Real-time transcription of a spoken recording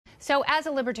So as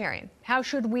a libertarian, how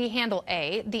should we handle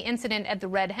A, the incident at the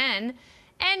Red Hen,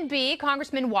 and B,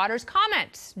 Congressman Waters'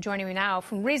 comments? Joining me now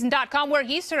from Reason.com, where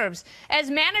he serves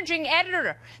as managing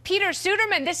editor, Peter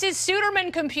Suderman. This is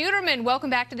Suderman Computerman.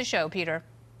 Welcome back to the show, Peter.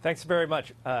 Thanks very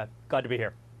much. Glad to be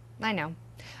here. I know.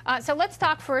 So let's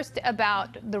talk first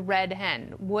about the Red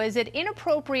Hen. Was it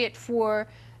inappropriate for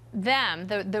them,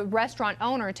 the restaurant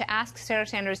owner, to ask Sarah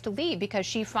Sanders to leave because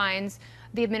she finds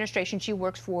the administration she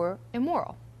works for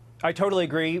immoral? I totally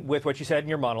agree with what you said in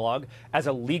your monologue. As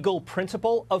a legal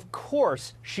principle, of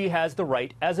course, she has the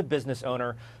right as a business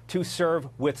owner to serve,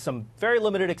 with some very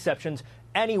limited exceptions,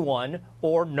 anyone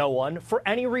or no one for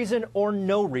any reason or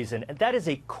no reason. And that is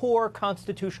a core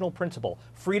constitutional principle,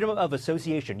 freedom of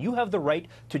association. You have the right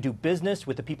to do business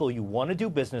with the people you want to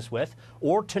do business with,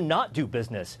 or to not do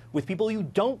business with people you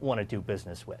don't want to do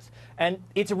business with. And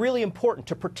it's really important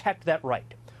to protect that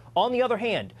right. On the other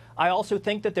hand, I also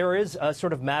think that there is a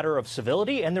sort of matter of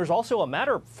civility, and there's also a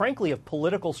matter, frankly, of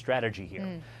political strategy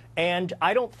here. And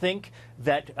I don't think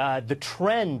that the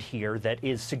trend here that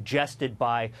is suggested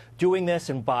by doing this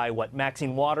and by what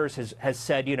Maxine Waters has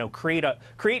said, you know, create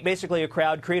basically a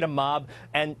crowd, create a mob,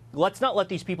 and let's not let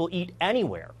these people eat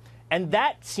anywhere. And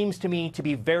that seems to me to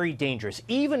be very dangerous,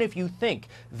 even if you think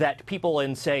that people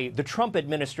in, say, the Trump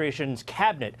administration's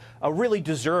cabinet really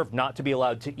deserve not to be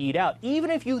allowed to eat out. Even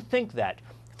if you think that,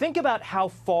 think about how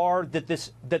far that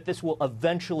this will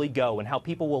eventually go and how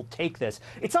people will take this.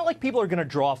 It's not like people are going to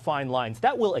draw fine lines.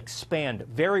 That will expand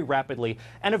very rapidly,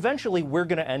 and eventually we're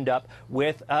going to end up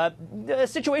with a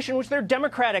situation in which there are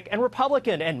Democratic and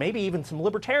Republican and maybe even some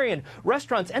libertarian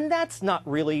restaurants, and that's not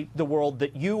really the world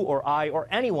that you or I or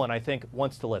anyone, I think,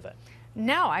 wants to live in.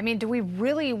 No, I mean, do we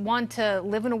really want to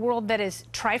live in a world that is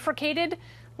trifurcated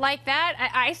like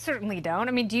that? I certainly don't.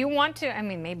 I mean, do you want to? I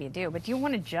mean, maybe you do, but do you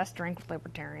want to just drink with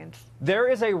libertarians? There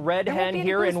is a Red Hen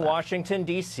here in Washington,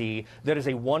 D.C. that is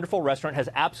a wonderful restaurant, has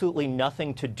absolutely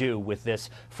nothing to do with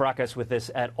this fracas, with this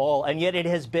at all, and yet it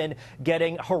has been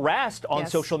getting harassed on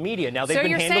social media. Now, they've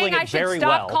been handling it very well. So you're saying I should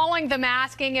stop calling them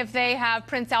asking if they have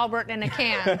Prince Albert in a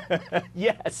can?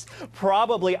 Yes,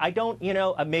 probably. I don't, you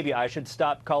know, maybe I should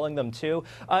stop calling them too.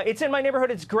 It's in my neighborhood.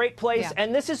 It's a great place,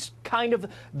 and this is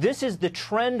the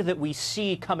trend that we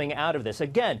see coming out of this.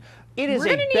 Again, it is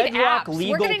a bedrock legal principle.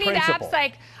 We're going to need apps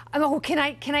like, oh, can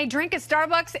I drink at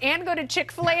Starbucks and go to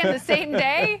Chick-fil-A in the same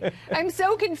day? I'm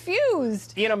so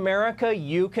confused. In America,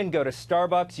 you can go to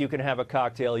Starbucks, you can have a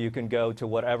cocktail, you can go to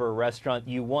whatever restaurant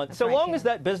you want, so long as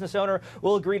that business owner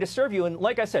will agree to serve you. And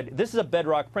like I said, this is a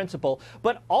bedrock principle,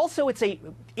 but also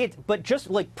but just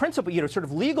like principle, you know, sort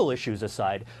of legal issues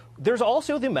aside, there's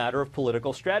also the matter of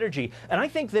political strategy. And I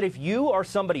think that if you are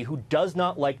somebody who does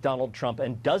not like Donald Trump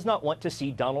and does not want to see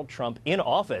Donald Trump in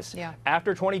office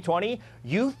after 2020,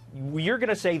 you're going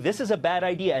to say this is a bad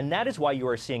idea. And that is why you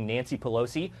are seeing Nancy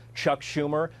Pelosi, Chuck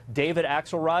Schumer, David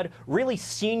Axelrod, really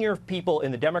senior people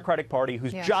in the Democratic Party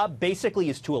whose job basically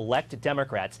is to elect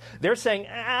Democrats. They're saying,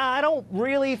 I don't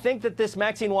really think that this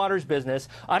Maxine Waters business,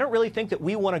 I don't really think that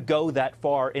we want to go that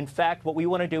far. In fact, what we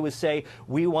want to do is say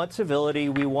we want civility,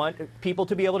 we want people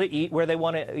to be able to eat where they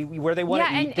want to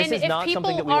eat. This is not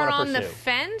something that we want to pursue. And if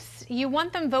people are on the fence, you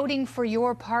want them voting for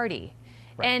your party.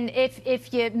 Right. And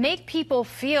if you make people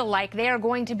feel like they are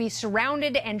going to be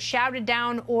surrounded and shouted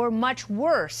down, or much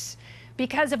worse,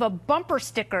 because of a bumper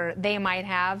sticker they might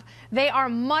have, they are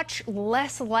much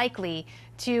less likely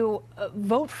to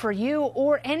vote for you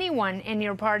or anyone in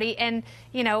your party. And,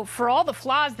 you know, for all the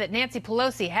flaws that Nancy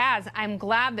Pelosi has, I'm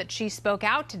glad that she spoke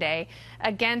out today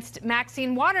against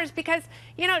Maxine Waters, because,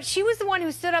 you know, she was the one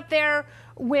who stood up there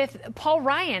with Paul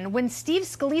Ryan when Steve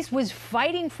Scalise was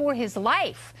fighting for his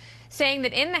life, saying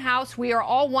that in the House we are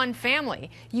all one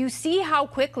family. You see how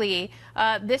quickly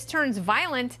this turns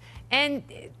violent and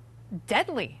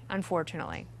deadly,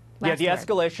 unfortunately. Yeah, the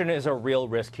escalation is a real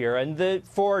risk here. And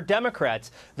for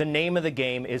Democrats, the name of the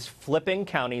game is flipping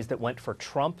counties that went for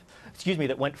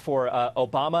that went for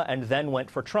Obama and then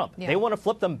went for Trump. They want to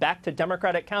flip them back to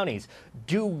Democratic counties.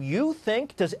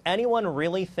 Does anyone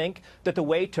really think that the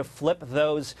way to flip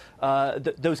those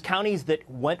counties that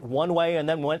went one way and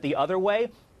then went the other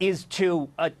way is to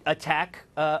attack,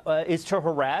 is to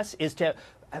harass, is to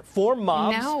form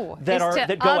mobs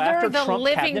that go after Trump cabinet members? the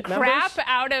living crap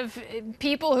out of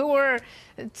people who were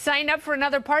signed up for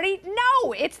another party?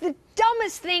 No, it's the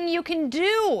dumbest thing you can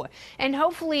do. And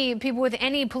hopefully people with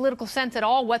any political sense at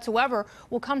all whatsoever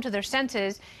will come to their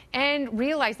senses and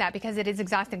realize that, because it is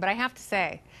exhausting. But I have to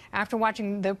say, after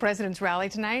watching the president's rally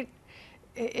tonight,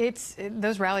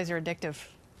 those rallies are addictive.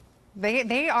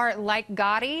 They are like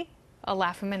Gotti, a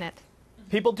laugh a minute.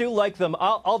 People do like them.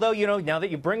 Although, you know, now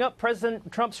that you bring up President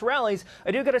Trump's rallies,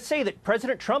 I do got to say that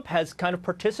President Trump has kind of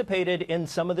participated in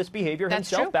some of this behavior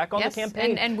himself back on the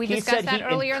campaign. And we discussed that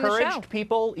earlier in the show. He encouraged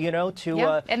people, you know, to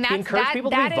he encouraged people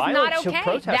to be violent to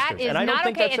protesters. That is and I don't not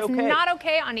think okay. that's It's not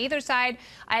okay on either side.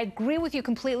 I agree with you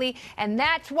completely. And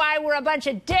that's why we're a bunch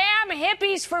of damn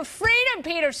hippies for freedom,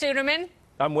 Peter Suderman.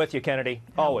 I'm with you, Kennedy.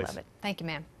 Always. I love it. Thank you,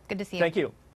 man. Good to see you. Thank you.